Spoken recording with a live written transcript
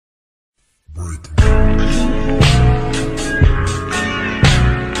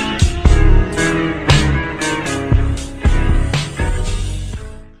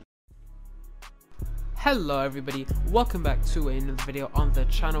Hello everybody, welcome back to another video on the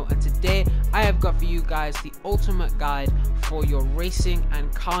channel, and today I have got for you guys the ultimate guide for your racing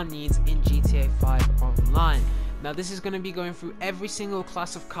and car needs in GTA 5 Online. Now this is going to be going through every single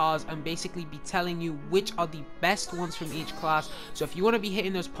class of cars and basically be telling you which are the best ones from each class. So if you want to be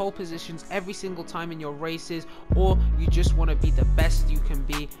hitting those pole positions every single time in your races, or you just want to be the best you can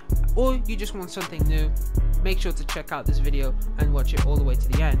be, or you just want something new, make sure to check out this video and watch it all the way to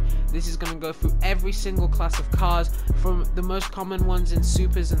the end. This is going to go through every single class of cars, from the most common ones in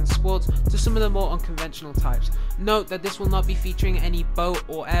supers and sports to some of the more unconventional types. Note that this will not be featuring any boat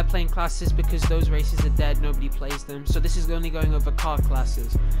or airplane classes because those races are dead, nobody plays them, so this is only going over car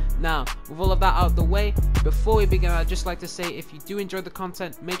classes. Now, with all of that out of the way, before we begin, I'd just like to say, if you do enjoy the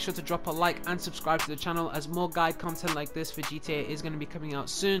content, make sure to drop a like and subscribe to the channel, as more guide content like this for GTA is going to be coming out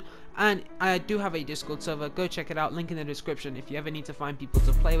soon. And I do have a Discord server, go check it out, link in the description if you ever need to find people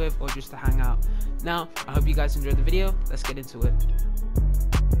to play with or just to hang out. Now, I hope you guys enjoyed the video, let's get into it.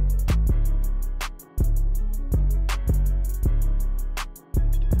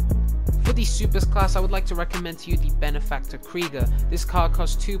 For the Supers class, I would like to recommend to you the Benefactor Krieger. This car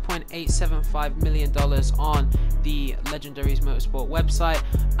costs $2.875 million on the Legendaries Motorsport website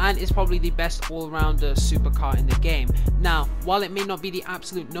and is probably the best all-rounder supercar in the game. Now, while it may not be the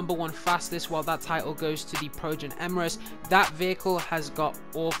absolute #1 fastest, while that title goes to the Progen Emirates, that vehicle has got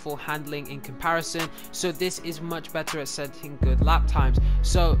awful handling in comparison, so this is much better at setting good lap times.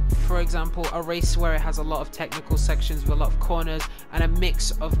 So, for example, a race where it has a lot of technical sections with a lot of corners and a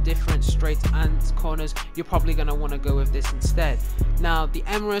mix of different straights and corners, you're probably going to want to go with this instead. Now, the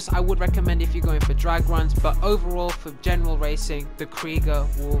Emirates I would recommend if you're going for drag runs, but overall for general racing, the Krieger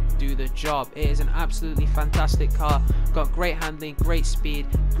will do the job. It is an absolutely fantastic car, got great handling, great speed,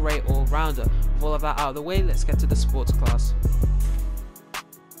 great all-rounder. With all of that out of the way, let's get to the sports class.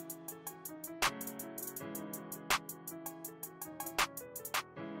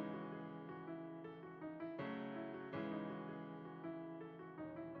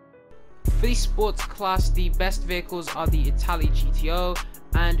 For the sports class, the best vehicles are the Italy GTO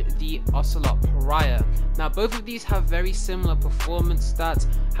and the Ocelot Pariah. Now, both of these have very similar performance stats,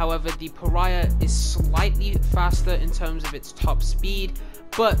 however the Pariah is slightly faster in terms of its top speed,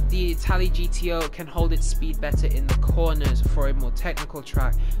 but the Italy GTO can hold its speed better in the corners for a more technical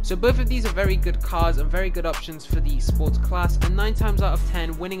track. So both of these are very good cars and very good options for the sports class, and 9 times out of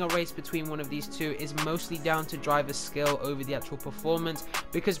 10 winning a race between one of these two is mostly down to driver skill over the actual performance,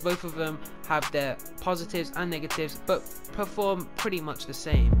 because both of them have their positives and negatives but perform pretty much the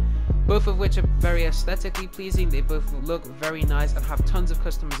same. Both of which are very aesthetically pleasing, they both look very nice and have tons of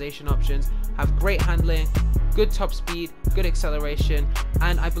customization options, have great handling, good top speed, good acceleration,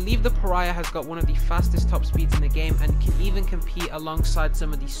 and I believe the Pariah has got one of the fastest top speeds in the game and can even compete alongside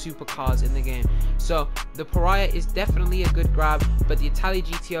some of the supercars in the game. So the Pariah is definitely a good grab, but the Italy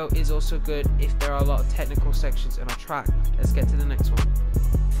GTO is also good if there are a lot of technical sections in a track. Let's get to the next one.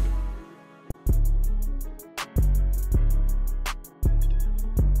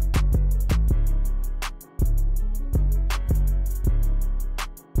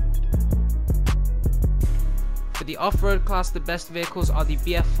 For the off-road class, the best vehicles are the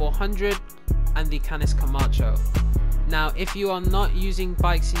BF400 and the Canis Camacho. Now, if you are not using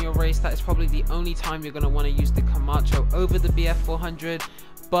bikes in your race, that is probably the only time you're going to want to use the Camacho over the BF400,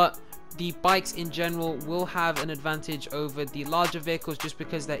 but the bikes in general will have an advantage over the larger vehicles just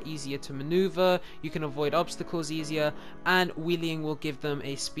because they're easier to maneuver, you can avoid obstacles easier, and wheeling will give them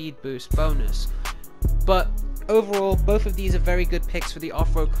a speed boost bonus. But overall, both of these are very good picks for the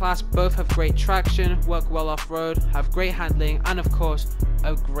off-road class. Both have great traction, work well off-road, have great handling, and of course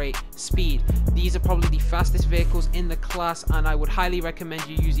a great speed. These are probably the fastest vehicles in the class, and I would highly recommend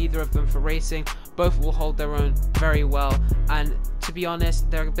you use either of them for racing. Both will hold their own very well, and to be honest,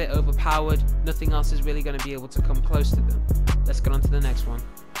 they're a bit overpowered. Nothing else is really going to be able to come close to them. Let's get on to the next one.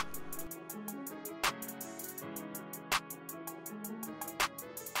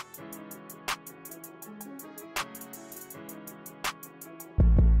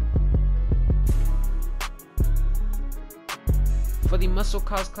 For the muscle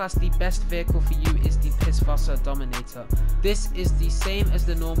cars class, the best vehicle for you is the Pisswasser Dominator. This is the same as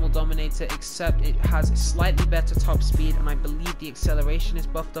the normal Dominator, except it has slightly better top speed, and I believe the acceleration is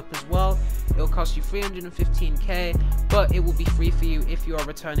buffed up as well. It will cost you 315k, but it will be free for you if you are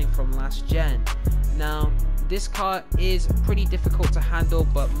returning from last gen. Now, this car is pretty difficult to handle,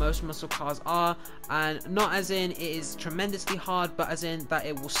 but most muscle cars are, and not as in it is tremendously hard, but as in that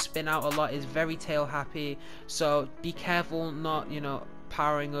it will spin out a lot, is very tail happy, so be careful not,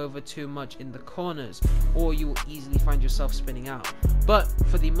 powering over too much in the corners, or you will easily find yourself spinning out. But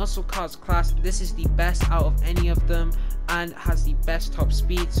for the muscle cars class, this is the best out of any of them and has the best top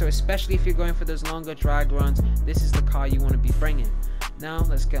speed, so especially if you're going for those longer drag runs, this is the car you want to be bringing. Now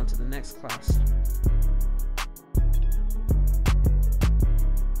let's get on to the next class.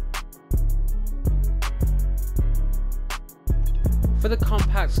 For the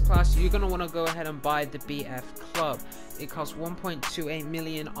compacts class, you're going to want to go ahead and buy the BF Club. It costs 1.28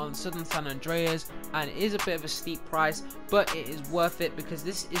 million on Southern San Andreas, and it is a bit of a steep price, but it is worth it because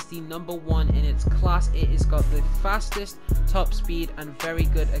this is the #1 in its class. It has got the fastest top speed and very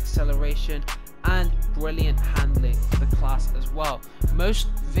good acceleration and brilliant handling for the class as well. Most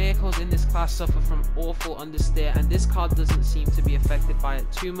vehicles in this class suffer from awful understeer, and this car doesn't seem to be affected by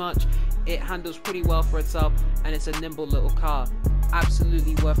it too much. It handles pretty well for itself, and it's a nimble little car.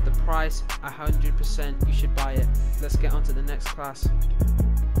 Absolutely worth the price. 100% you should buy it. Let's get on to the next class.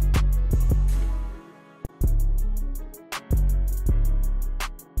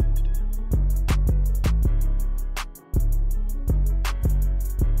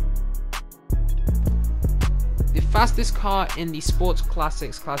 Fastest car in the Sports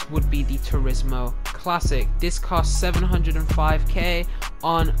Classics class would be the Turismo Classic. This costs 705k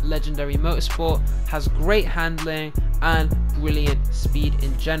on Legendary Motorsport, has great handling and brilliant speed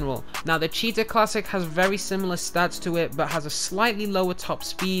in general. Now the Cheetah Classic has very similar stats to it, but has a slightly lower top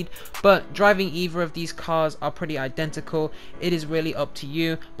speed, but driving either of these cars are pretty identical. It is really up to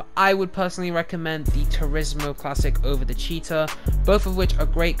you, but I would personally recommend the Turismo Classic over the Cheetah, both of which are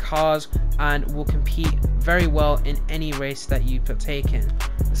great cars and will compete very well in any race that you partake in.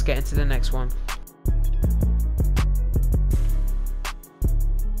 Let's get into the next one.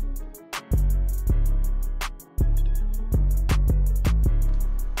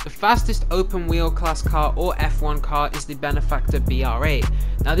 The fastest open wheel class car or F1 car is the Benefactor BR8.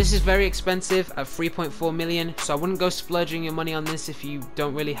 Now this is very expensive at 3.4 million, so I wouldn't go splurging your money on this if you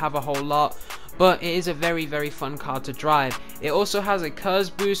don't really have a whole lot, but it is a very fun car to drive. It also has a KERS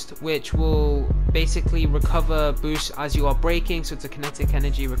boost, which will basically recover boost as you are braking, so it's a kinetic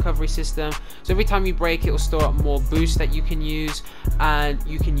energy recovery system. So every time you brake, it will store up more boost that you can use, and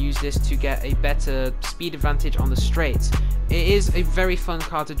you can use this to get a better speed advantage on the straights. It is a very fun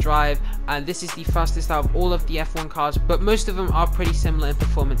car to drive, and this is the fastest out of all of the F1 cars, but most of them are pretty similar in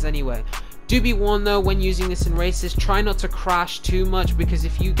performance anyway. Do be warned though, when using this in races, try not to crash too much, because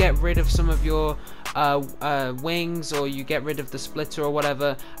if you get rid of some of your wings, or you get rid of the splitter or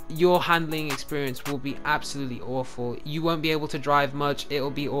whatever, your handling experience will be absolutely awful. You won't be able to drive much, it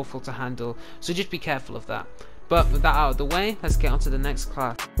will be awful to handle, so just be careful of that. But with that out of the way, let's get on to the next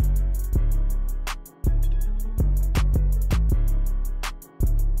class.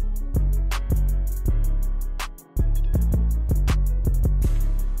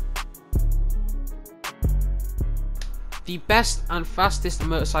 The best and fastest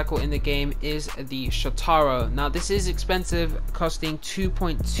motorcycle in the game is the Shotaro. Now this is expensive, costing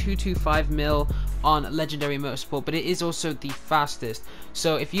 2.225 mil on Legendary Motorsport, but it is also the fastest.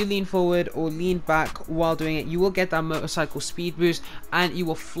 So if you lean forward or lean back while doing it, you will get that motorcycle speed boost and you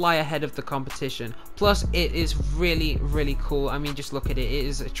will fly ahead of the competition. Plus it is really cool. I mean, just look at it. It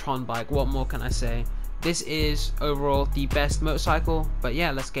is a Tron bike. What more can I say? This is overall the best motorcycle. But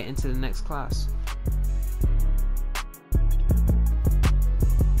yeah, let's get into the next class.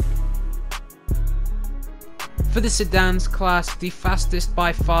 For the sedans class, the fastest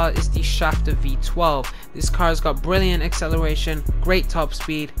by far is the Shafter V12. This car has got brilliant acceleration, great top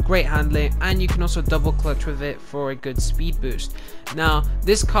speed, great handling, and you can also double clutch with it for a good speed boost. Now,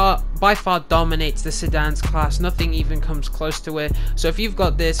 this car by far dominates the sedans class, nothing even comes close to it, so if you've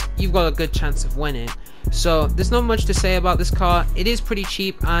got this, you've got a good chance of winning. So there's not much to say about this car. It is pretty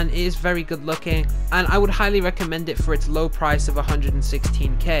cheap and it is very good looking, and I would highly recommend it for its low price of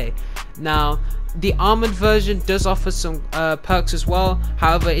 116k. Now, the armored version does offer some perks as well.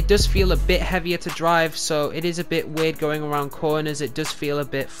 However, it does feel a bit heavier to drive, so it is a bit weird going around corners. It does feel a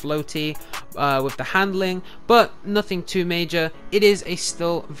bit floaty with the handling, but nothing too major. It is a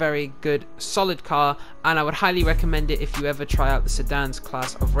still very good solid car, and I would highly recommend it if you ever try out the sedans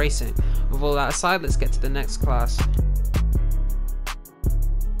class of racing. With all that aside, let's get to the next class.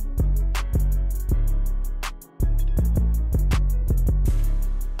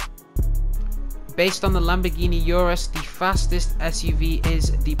 Based on the Lamborghini Urus, the fastest SUV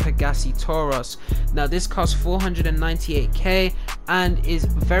is the Pegassi Taurus. Now this costs 498k and is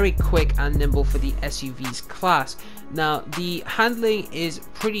very quick and nimble for the SUVs class. Now the handling is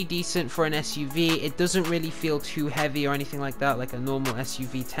pretty decent for an SUV. It doesn't really feel too heavy or anything like that, like a normal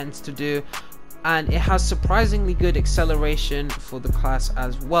SUV tends to do. and it has surprisingly good acceleration for the class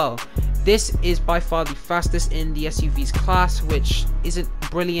as well. This is by far the fastest in the SUVs class, which isn't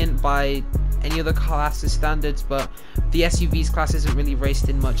brilliant by any other class's standards, but the SUVs class isn't really raced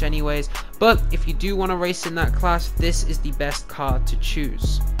in much anyways. But if you do want to race in that class, this is the best car to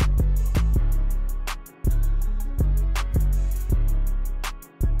choose.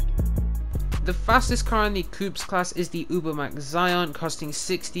 The fastest car in the Coupes class is the Ubermax Zion, costing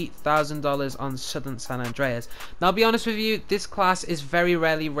 $60,000 on Southern San Andreas. Now, I'll be honest with you, this class is very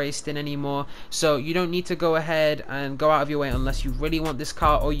rarely raced in anymore, so you don't need to go ahead and go out of your way unless you really want this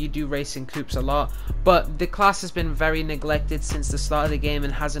car or you do race in Coupes a lot. But the class has been very neglected since the start of the game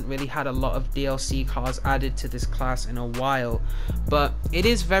and hasn't really had a lot of DLC cars added to this class in a while. But it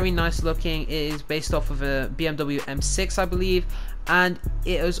is very nice looking. It is based off of a BMW M6, I believe, and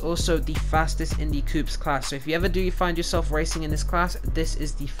it is also the fastest in the Coupes class. So if you ever do find yourself racing in this class, this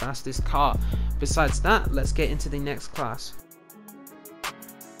is the fastest car. Besides that, let's get into the next class.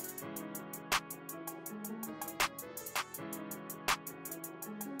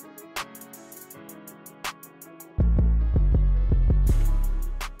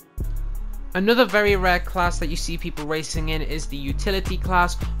 Another very rare class that you see people racing in is the utility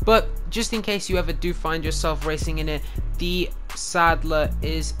class, but just in case you ever do find yourself racing in it, the Saddler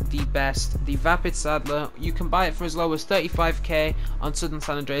is the best. The Vapid Saddler, you can buy it for as low as 35k on Southern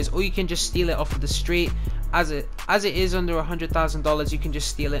San Andreas, or you can just steal it off of the street. As it is under $100,000, you can just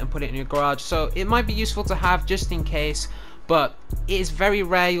steal it and put it in your garage, so it might be useful to have just in case. But it is very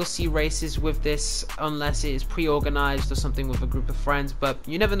rare you'll see races with this unless it is pre-organized or something with a group of friends, but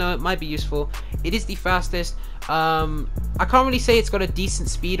you never know, it might be useful. It is the fastest. I can't really say it's got a decent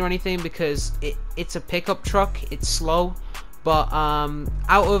speed or anything because it's a pickup truck, it's slow, but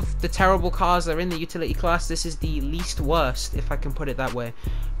out of the terrible cars that are in the utility class, this is the least worst, if I can put it that way.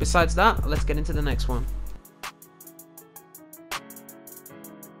 Besides that, let's get into the next one.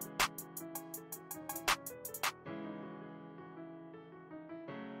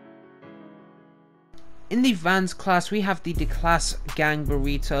 In the vans class, we have the D-Class Gang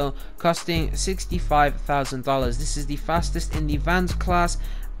Burrito, costing $65,000. This is the fastest in the vans class,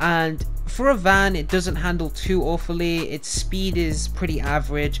 and for a van, it doesn't handle too awfully. Its speed is pretty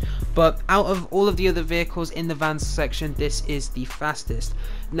average, but out of all of the other vehicles in the vans section, this is the fastest.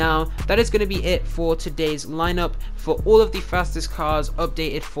 Now, that is going to be it for today's lineup for all of the fastest cars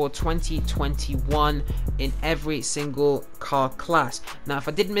updated for 2021 in every single car class. Now, if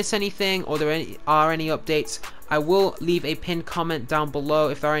I did miss anything or there are any updates, I will leave a pinned comment down below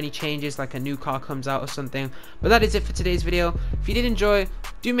if there are any changes, like a new car comes out or something. But that is it for today's video. If you did enjoy,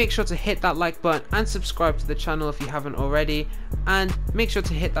 do make sure to hit that like button and subscribe to the channel if you haven't already, and make sure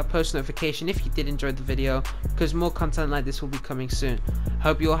to hit that post notification if you did enjoy the video, because more content like this will be coming soon.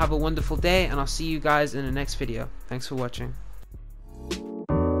 Hope you all have a wonderful day, and I'll see you guys in the next video. Thanks for watching.